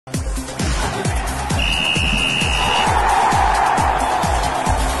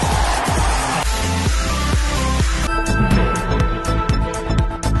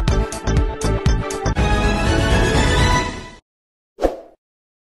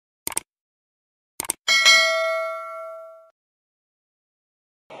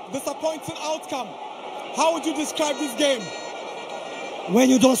disappointing outcome. How would you describe this game? When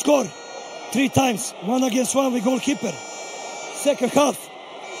you don't score 3 times, 1 against 1 with goalkeeper. Second half,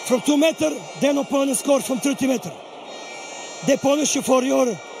 from 2 meters, then opponent scored from 30 meters. They punish you for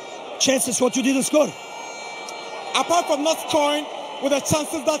your chances what you didn't score. Apart from not scoring with the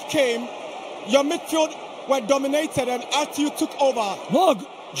chances that came, your midfield were dominated and RTU took over. No,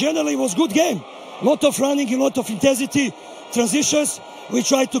 generally it was good game. Lot of running, a lot of intensity, transitions. We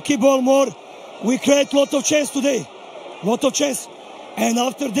tried to keep ball more. We create lot of chance today. Lot of chance. And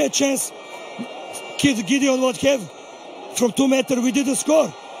after that chance, Gideon would have from 2 meters we didn't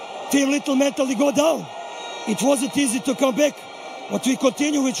score. Till little mentally go down. It wasn't easy to come back. But we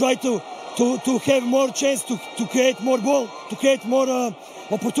continue, we try to have more chance, to create more ball, to create more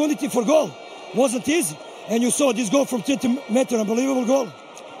opportunity for goal. Wasn't easy. And you saw this goal from 30 meters, unbelievable goal.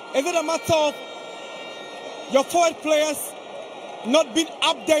 Is it a matter of your forward players not being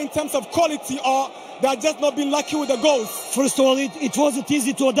up there in terms of quality, or they are just not being lucky with the goals? First of all, it wasn't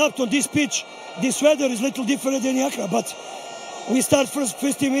easy to adapt on this pitch. This weather is a little different than Accra, but we start first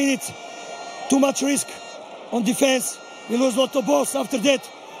 15 minutes, too much risk on defense. We lose a lot of balls. After that,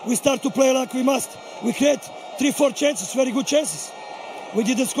 we start to play like we must. We create 3-4 chances, very good chances. We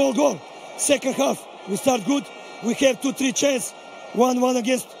didn't score a goal. Second half, we start good. We have 2-3 chances. 1-1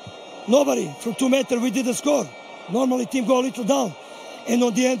 against nobody. From 2 meters, we didn't score. Normally, team go a little down. And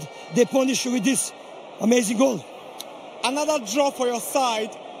on the end, they punish you with this amazing goal. Another draw for your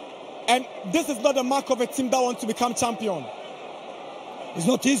side. And this is not the mark of a team that wants to become champion. It's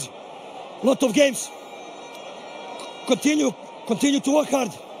not easy. Lot of games. Continue to work hard.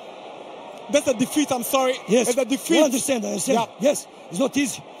 That's a defeat, I'm sorry. Yes. It's a defeat. I understand. Yeah. Yes, it's not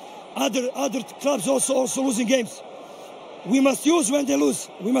easy. Other clubs also losing games. We must use when they lose.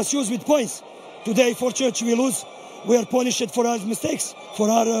 We must use with points. Today, fortunately, we lose. We are punished for our mistakes, for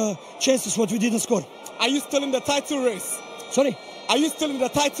our chances, what we didn't score. Are you still in the title race? Sorry? Are you still in the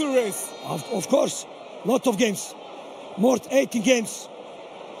title race? Of course. Lot of games. More 18 games.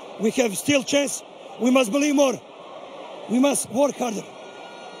 We have still chance. We must believe more. We must work harder.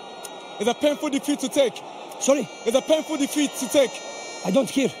 It's a painful defeat to take. Sorry? It's a painful defeat to take. I don't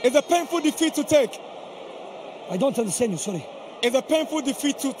hear. It's a painful defeat to take. I don't understand you, sorry. It's a painful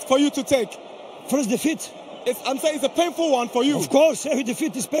defeat for you to take. First defeat? I'm saying it's a painful one for you. Of course, every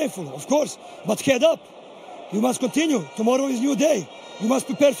defeat is painful, of course. But head up. You must continue. Tomorrow is a new day. You must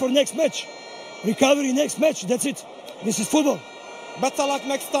prepare for next match. Recovery next match, that's it. This is football. Better luck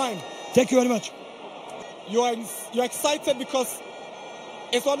next time. Thank you very much. You're excited because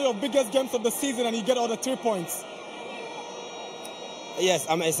it's one of your biggest games of the season and you get all the 3 points. Yes,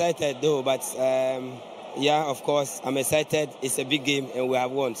 I'm excited though, but yeah, of course, I'm excited. It's a big game and we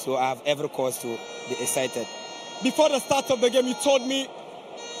have won, so I have every cause to be excited. Before the start of the game, you told me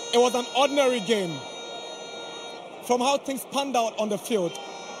it was an ordinary game. From how things panned out on the field,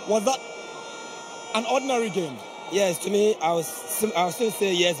 was that an ordinary game? Yes, to me, I'll still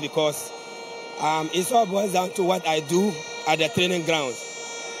say yes, because it all boils down to what I do at the training grounds.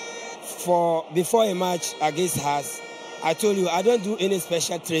 Before a match against Haas, I told you I don't do any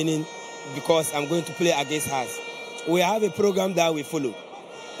special training because I'm going to play against Haas. We have a program that we follow.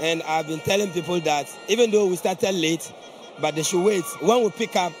 And I've been telling people that even though we started late, but they should wait. When we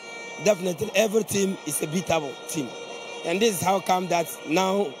pick up, definitely every team is a beatable team. And this is how come that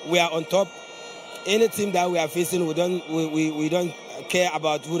now we are on top. Any team that we are facing, we don't care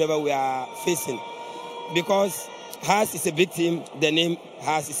about whoever we are facing. Because Haas is a big team, the name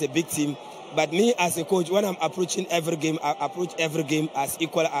Haas is a big team. But me as a coach, when I'm approaching every game, I approach every game as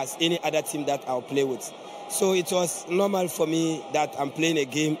equal as any other team that I'll play with. So it was normal for me that I'm playing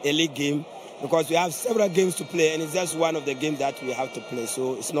a league game, because we have several games to play and it's just one of the games that we have to play.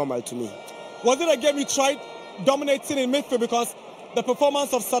 So it's normal to me. Was it a game you tried dominating in midfield? Because the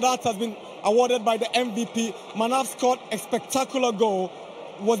performance of Sadat has been awarded by the MVP. Manav scored a spectacular goal.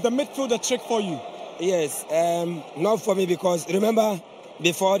 Was the midfield the trick for you? Yes, not for me, because remember,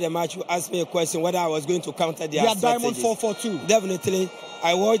 before the match, you asked me a question whether I was going to counter their Diamond strategies. 4-4-2. Definitely.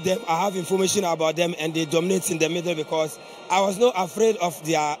 I watched them, I have information about them, and they dominate in the middle, because I was not afraid of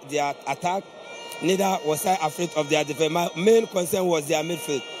their attack, neither was I afraid of their defense. My main concern was their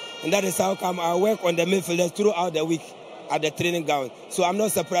midfield. And that is how come I work on the midfielders throughout the week at the training ground. So I'm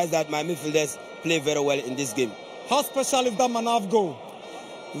not surprised that my midfielders play very well in this game. How special is that Manav goal?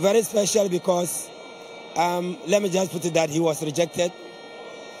 Very special, because let me just put it that he was rejected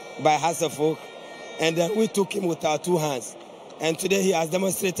by Hasselhoff, and then we took him with our 2 hands. And today he has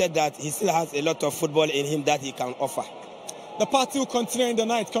demonstrated that he still has a lot of football in him that he can offer. The party will continue in the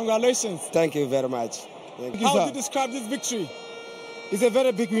night. Congratulations. Thank you very much. How would you describe this victory? It's a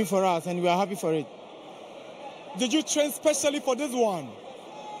very big win for us, and we are happy for it. Did you train specially for this one?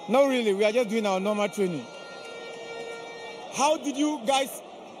 Not really. We are just doing our normal training. How did you guys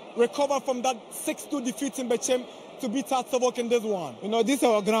recover from that 6-2 defeat in Bechem to beat Atsavok in this one? You know, these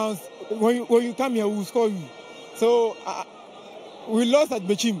are our grounds. When you come here, we will score you. So we lost at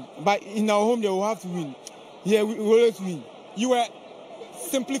Bechem, but in our home, they will have to win. Yeah, we always win. You were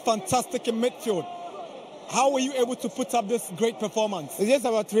simply fantastic in midfield. How were you able to put up this great performance? It's just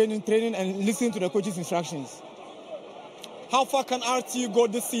about training, and listening to the coach's instructions. How far can RTU go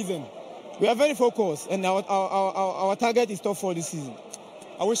this season? We are very focused, and our target is top 4 this season.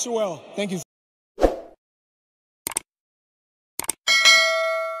 I wish you well. Thank you.